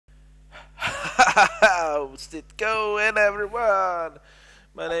How's it going, everyone?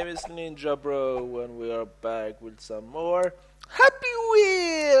 My name is NinjaBro, and we are back with some more Happy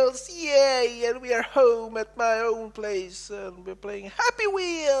Wheels! Yay! And we are home at my own place, and we're playing Happy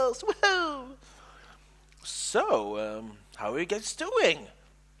Wheels! Woohoo! So, how are you guys doing?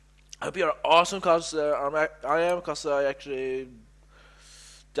 I hope you're awesome, because I actually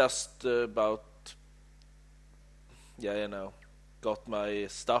just about, got my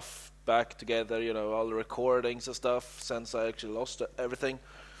stuff back together, all the recordings and stuff, since I actually lost everything.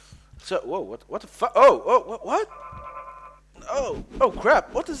 So, whoa, what the fuck? What? Oh,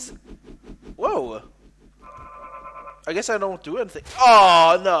 crap, what is... Whoa. I guess I don't do anything.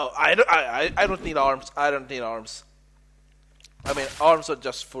 Oh, no, I don't need arms. I don't need arms. I mean, arms are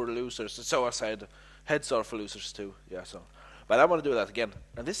just for losers, so I said. Heads are for losers too, yeah, so. But I want to do that again.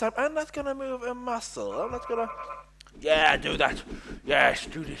 And this time, I'm not gonna move a muscle. I'm not gonna... Yeah, do that. Yes,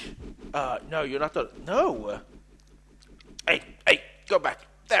 do this. No, you're not... No! Hey, go back.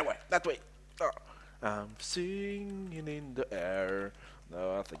 That way. Oh. I'm singing in the air.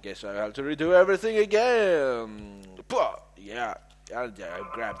 No, I guess I have to redo everything again. Yeah, I'll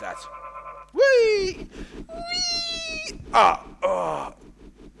grab that. Whee!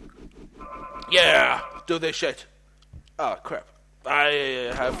 Yeah, do this shit. Oh, crap.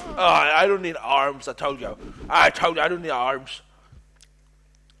 I don't need arms, I told you I don't need arms.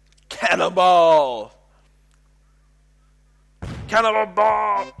 Cannonball!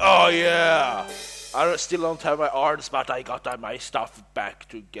 Oh, yeah. I still don't have my arms, but I got my stuff back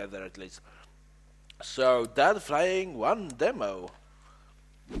together at least. So, that flying one demo.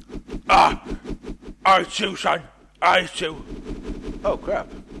 I too, son. I too. Oh, crap.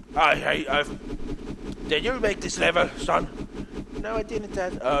 Did you make this level, son? No, I didn't,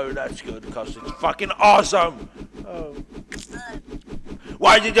 Dad. Oh, that's good, because it's fucking awesome. Oh.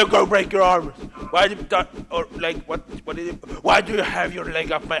 Why did you go break your arm? Why did that, or leg, what did you, why do you have your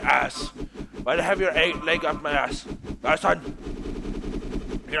leg up my ass? Why do you have your leg up my ass? Son,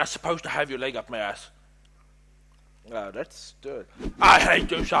 you're not supposed to have your leg up my ass. Oh, that's good. I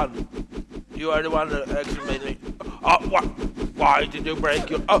hate you, son. You are the one that actually made me. What? Why did you break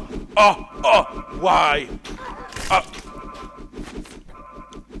your... Why?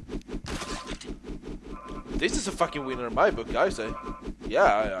 This is a fucking winner in my book, I say.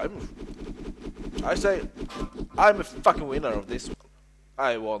 Yeah, I say I'm a fucking winner of this.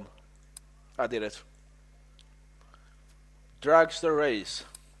 I won. I did it. Dragster race.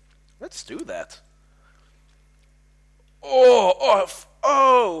 Let's do that.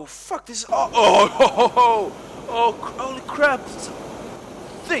 Oh, fuck this. Oh, holy crap.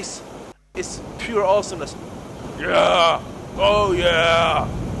 This is pure awesomeness. Yeah. Oh, yeah.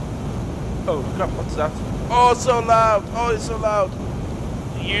 Oh, crap, what's that? Oh, so loud. Oh, it's so loud.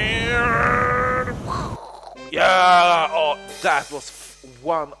 Yeah. Yeah. Oh, that was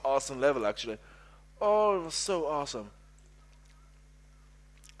one awesome level, actually. Oh, it was so awesome.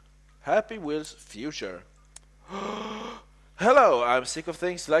 Happy Wheels Future. Hello, I'm sick of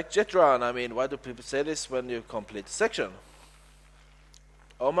things like jet run. I mean, why do people say this when you complete the section?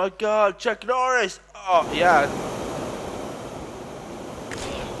 Oh my god, Chuck Norris! Oh, yeah.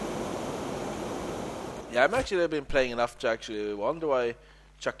 Yeah, I've actually been playing enough to actually wonder why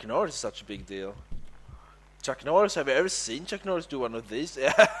Chuck Norris is such a big deal. Chuck Norris, have you ever seen Chuck Norris do one of these?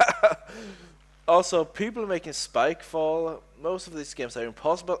 Also, people making Spike fall. Most of these games are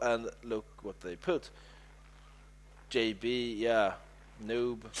impossible, and look what they put. JB, yeah,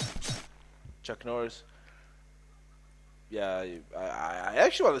 Noob, Chuck Norris. Yeah, I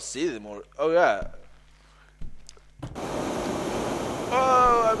actually want to see them more. Oh yeah.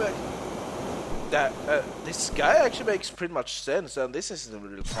 Oh, I'm back. This guy actually makes pretty much sense, and this isn't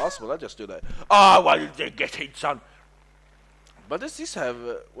really possible. I just do that. Oh, why did they get hit, son? What does this have?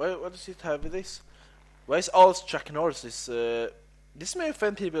 What does it have with this? Why is all Chuck Norris? This may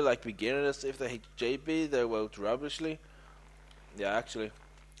offend people like beginners. If they hit JB, they vote rubbishly. Yeah, actually.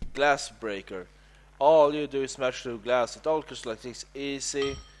 Glass breaker. All you do is smash through glass. It all goes like this.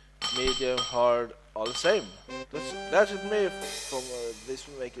 Easy, medium, hard, all the same. That's just me from this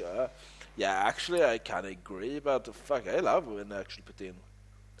will make it... yeah, actually I kinda agree, but fuck, I love when they actually put in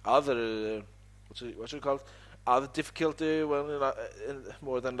other... what should you call it? Other difficulty when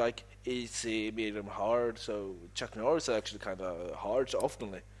more than like easy, medium, hard. So Chuck Norris are actually kind of hard. So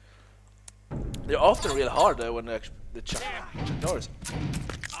often they're often real hard when the Chuck Norris.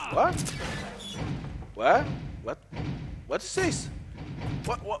 What? What is this?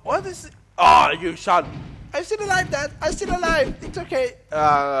 What is it? Oh, you son! I'm still alive, Dad. I'm still alive. It's okay.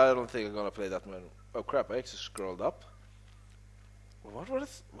 I don't think I'm gonna play that one. Oh crap! I actually scrolled up. What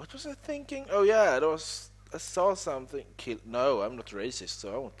was I thinking? Oh yeah, that was I saw something kill. No, I'm not racist,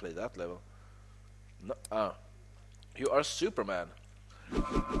 so I won't play that level. No, you are Superman. Oh,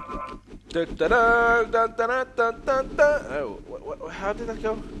 what, how did that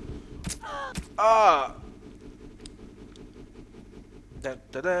go? Ah.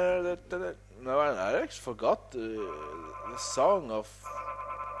 No, I actually forgot the song of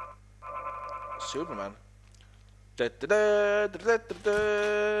Superman. No,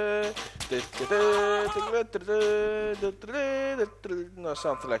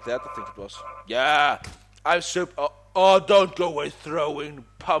 something like that, I think it was. Yeah, I'm super. Oh, don't go away throwing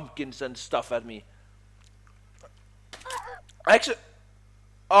pumpkins and stuff at me. Actually,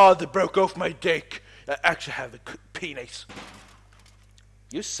 oh, they broke off my dick. I actually have a penis.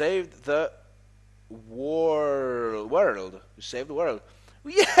 You saved the world. You saved the world.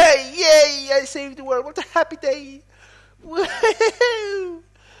 Yay! Yay! I saved the world. What a happy day! Woohoo!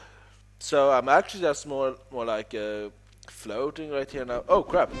 So I'm actually just more like floating right here now. Oh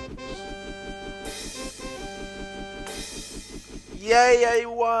crap! Yay! I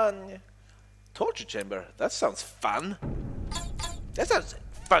won! Torture chamber. That sounds fun. That sounds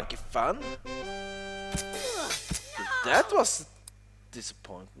funky fun. That was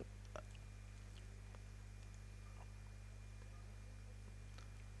disappointment.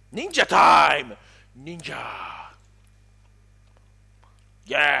 Ninja time! Ninja!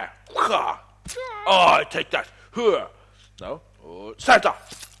 Yeah! Oh, I take that! No? Oh, Santa!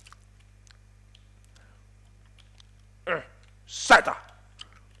 Santa!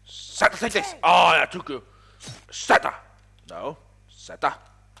 Santa, take this! Oh, I took you! Santa! No? Santa!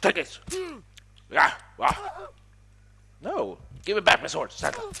 Take this! Yeah! No! Give me back my sword,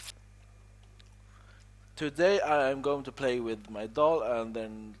 Santa! Today I am going to play with my doll and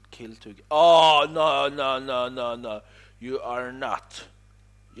then kill two. Oh no! You are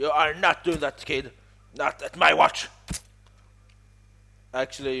not doing that, kid. Not at my watch.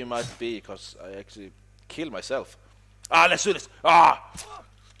 Actually, you might be, because I actually kill myself. Let's do this.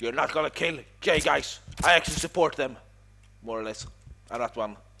 You're not gonna kill gay guys. I actually support them, more or less. I'm not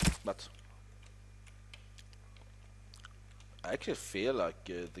one, but I actually feel like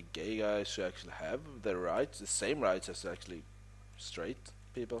the gay guys should actually have their rights, the same rights as actually straight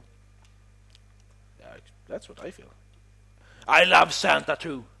people. Yeah, that's what I feel. I love Santa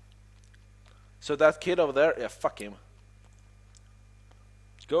too. So that kid over there, yeah, fuck him.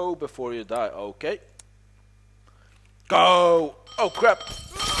 Go before you die, okay? Go! Oh crap!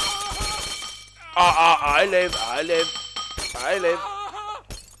 I live.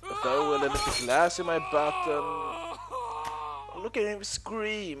 Throw a little glass in my butt. Look at him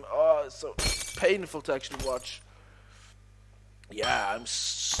scream. Oh, it's so painful to actually watch. Yeah,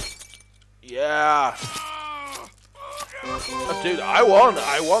 yeah. Oh, dude, I won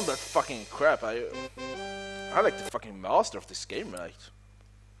that fucking crap. I like the fucking master of this game, right?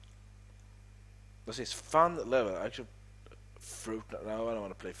 This is fun level. Actually, fruit. No, I don't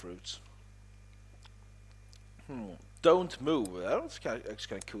want to play fruits. Don't move. That was actually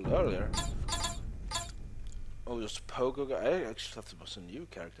kind of cool earlier. Oh, just Pogo guy. I actually thought it was a new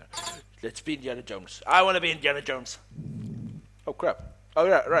character. Let's be Indiana Jones. I want to be Indiana Jones. Oh crap. Oh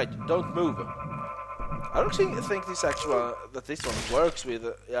yeah, right. Don't move. I don't think this actual that this one works with.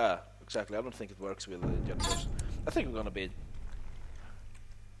 Yeah, exactly. I don't think it works with Indiana Jones. I think I'm gonna be.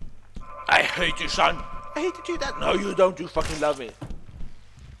 I hate you, son. I hate to do that. No, you don't. You fucking love me.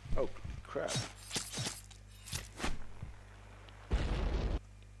 Oh crap.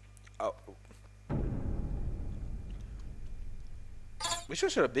 Oh. Which one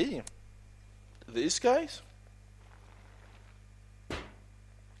should I be? These guys?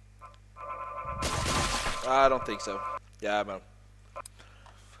 I don't think so. Yeah, man.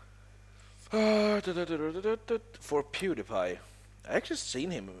 For PewDiePie. I actually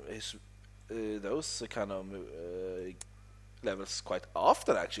seen him those kind of levels quite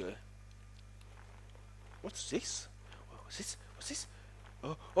often, actually. What's this? What's this?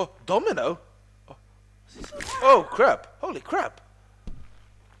 Oh, domino! Oh, crap! Holy crap!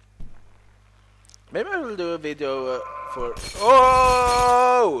 Maybe I will do a video for...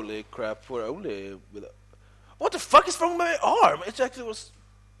 Oh, holy crap, for only... with. What the fuck is wrong with my arm? It actually was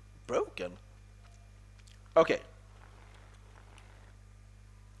broken. Okay.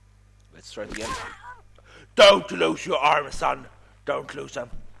 Let's try it again. Don't lose your arm, son! Don't lose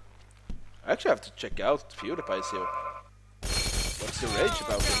them. I actually have to check out PewDiePie's here. What's the rage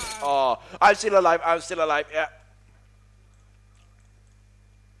about him? Oh, I'm still alive, yeah.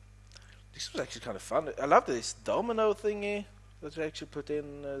 This was actually kind of fun. I love this domino thingy that I actually put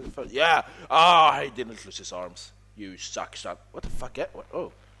in. Yeah. He didn't lose his arms. You suck, son. What the fuck? What?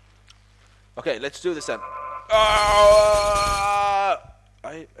 Oh. Okay, let's do this then. I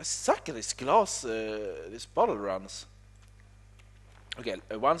suck at this glass, this bottle runs. Okay,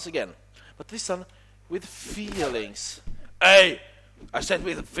 once again. But this one with feelings. Hey! I said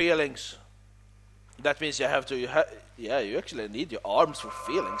with feelings. That means you have to... yeah, you actually need your arms for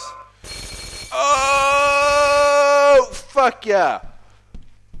feelings. Oh! Fuck yeah!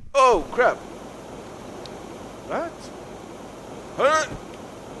 Oh, crap. What?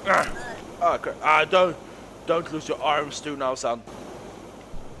 Oh, crap. Don't lose your arms too now, son.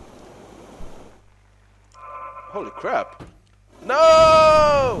 Holy crap.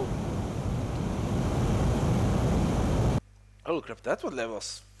 No! Holy crap, that one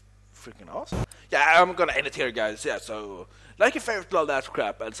was freaking awesome. Yeah, I'm gonna end it here, guys. Yeah, so like and favorite all that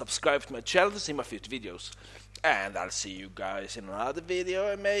crap, and subscribe to my channel to see my future videos. And I'll see you guys in another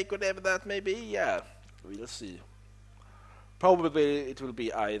video I make, whatever that may be. Yeah, we'll see. Probably it will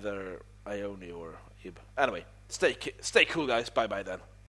be either Ione or Ib. Anyway, stay cool, guys. Bye bye then.